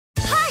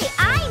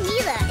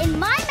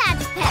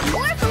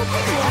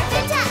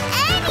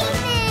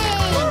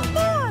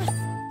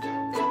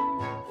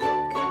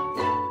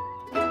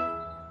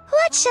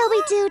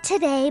we do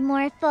today,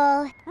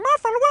 Morphle?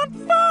 Morphle want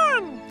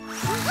fun!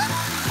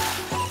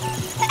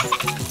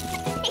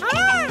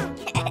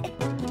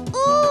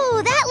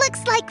 Ooh, that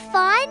looks like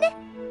fun!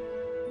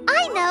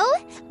 I know!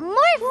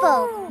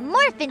 Morphle!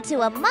 Morph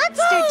into a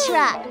monster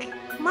truck!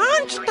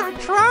 Monster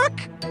truck?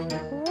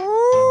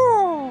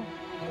 Ooh!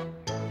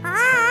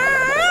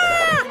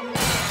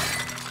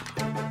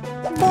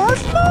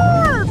 Morph,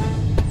 morph!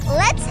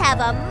 Let's have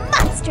a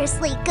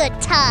monstrously good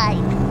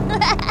time!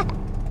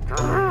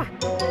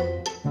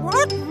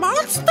 What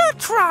monster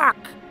truck?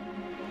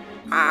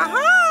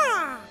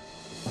 Aha!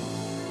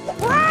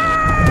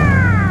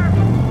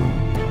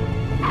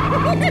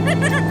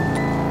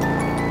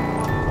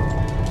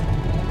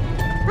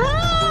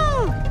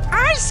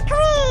 Ice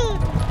cream!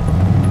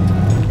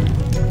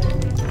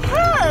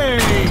 Hey!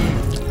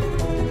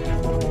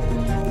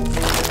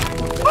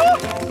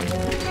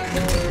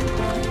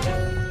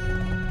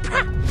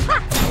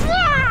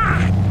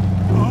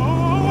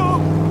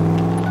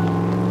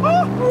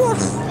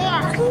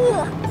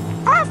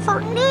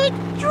 Orphle need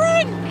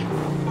drink!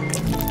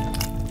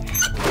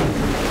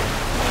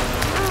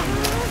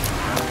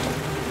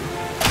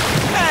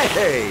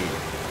 Hey!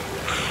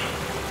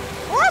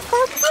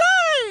 Orphle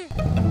play!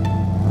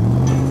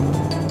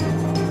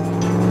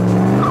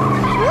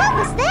 What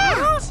was that?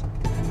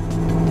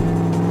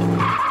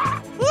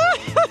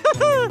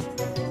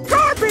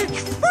 Garbage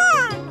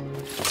fun!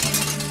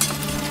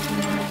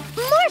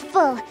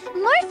 Morphle!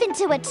 Morph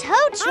into a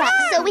tow truck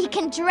so we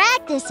can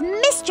drag this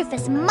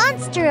mischievous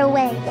monster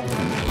away!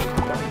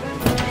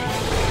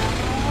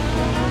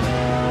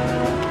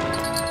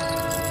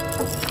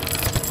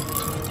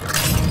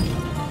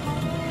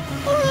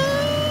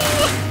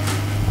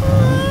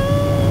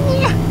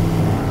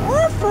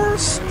 Orphle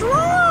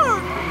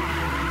strong!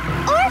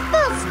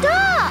 Orphle,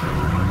 stop!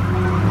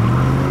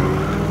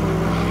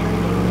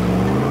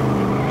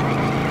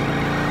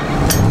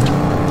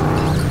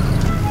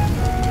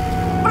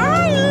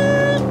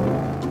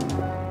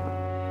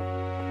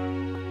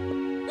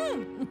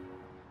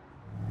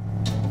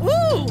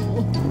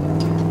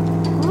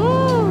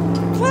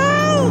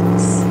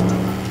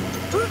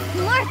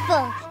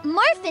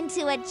 Morph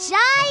into a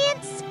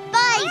giant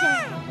spider!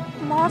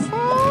 Morphle,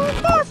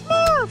 morph,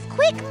 morph!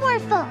 Quick,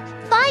 Morphle!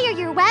 Fire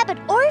your web at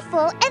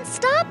Orphle and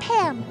stop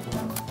him!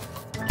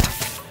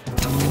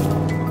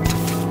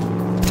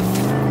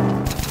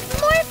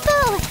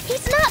 Morphle!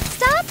 He's not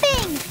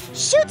stopping!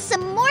 Shoot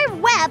some more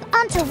web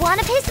onto one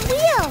of his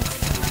wheels!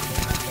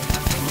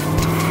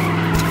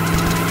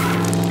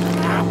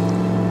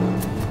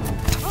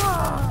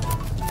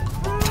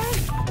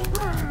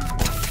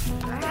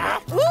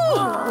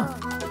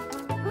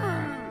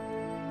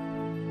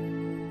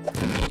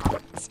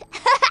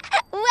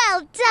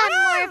 Well done,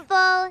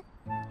 Morphle!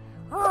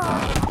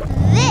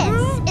 This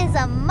is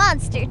a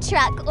monster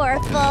truck,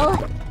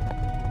 Orphle.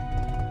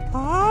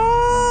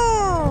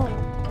 Oh!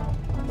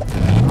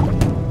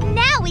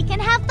 Now we can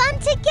have fun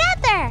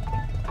together!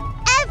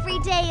 Every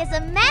day is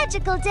a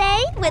magical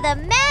day with a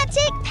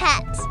magic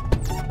pet.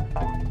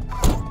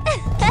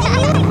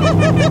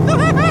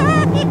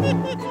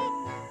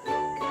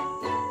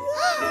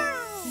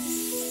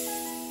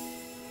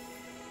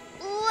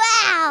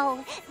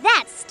 Wow!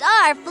 That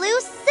star flew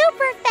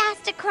super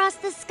fast across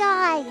the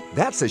sky.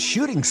 That's a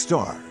shooting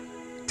star.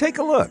 Take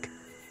a look.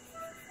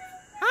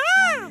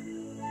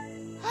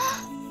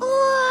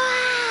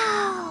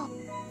 Wow!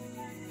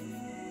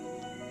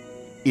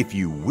 If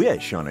you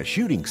wish on a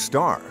shooting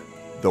star,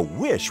 the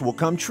wish will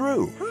come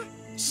true.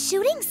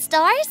 Shooting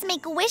stars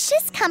make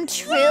wishes come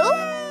true?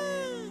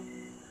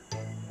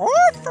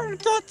 Orphle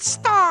get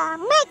star,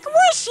 make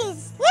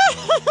wishes!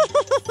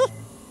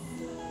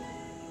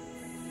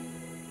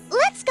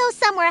 Let's go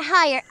somewhere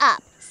higher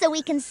up so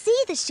we can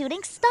see the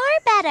shooting star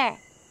better.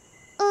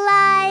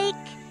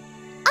 Like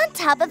on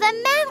top of a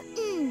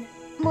mountain.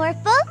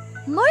 Morphle,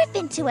 morph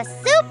into a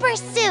super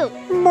suit.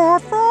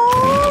 Morphle,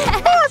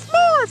 morph,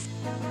 morph!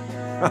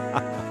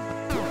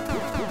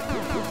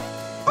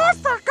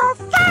 Orphle, go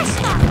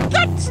faster!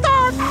 Get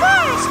star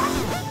first!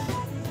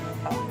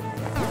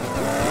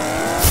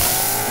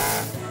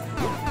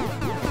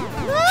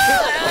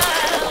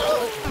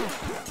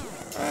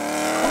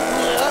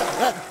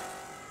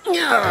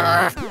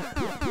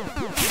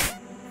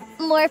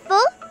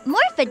 Morphle,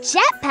 morph a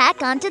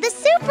jetpack onto the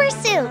super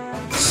suit.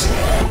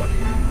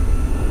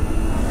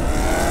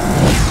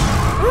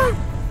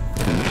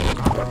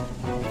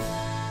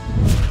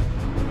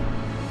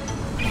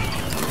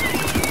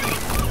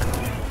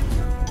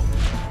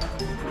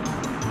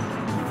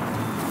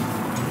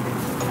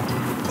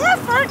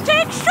 Orphle,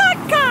 take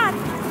shortcut!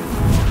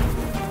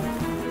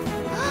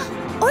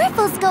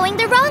 Orphle's going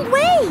the wrong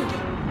way.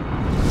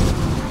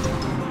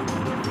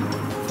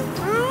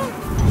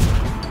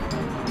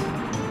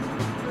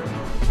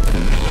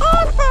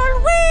 Orphle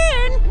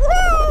win!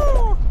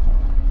 Woo!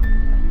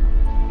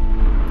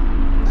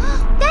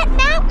 That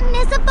mountain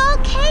is a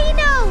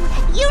volcano.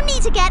 You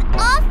need to get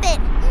off it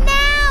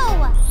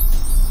now.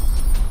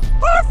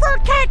 Orphle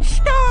catch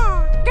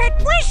star! Get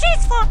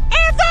wishes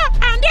forever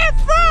and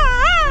ever!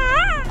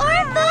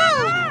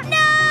 Orphle,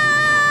 no!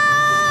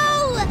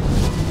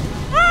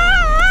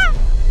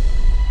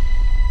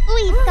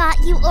 got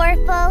you,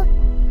 Orphle.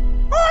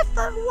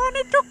 Orphle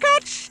wanted to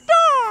catch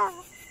Star.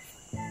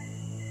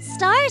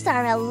 Stars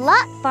are a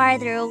lot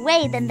farther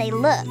away than they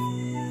look.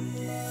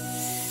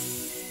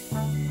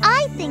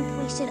 I think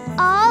we should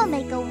all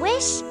make a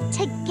wish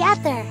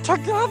together.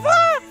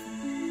 Together?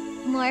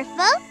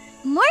 Morphle,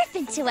 morph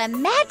into a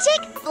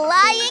magic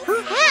flying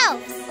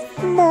house.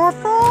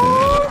 Morphle!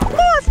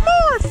 Morph,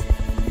 morph!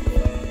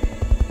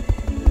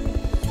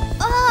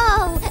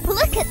 Oh,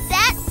 look at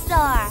that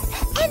star.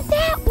 And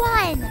that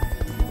one.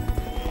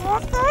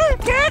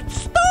 Orphle, get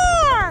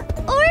Star!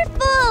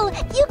 Orphle,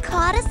 you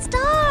caught a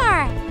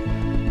star.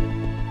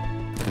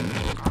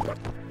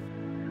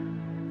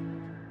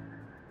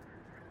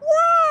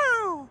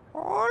 Wow!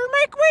 All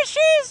make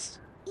wishes?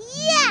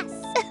 Yes!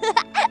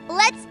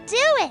 Let's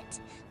do it.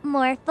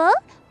 Morphle,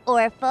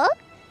 Orphle,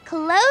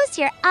 close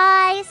your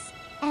eyes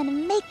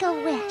and make a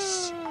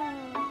wish.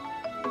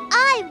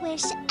 I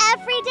wish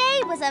every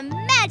day was a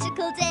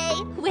magical day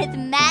with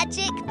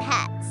magic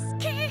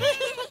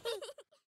pets.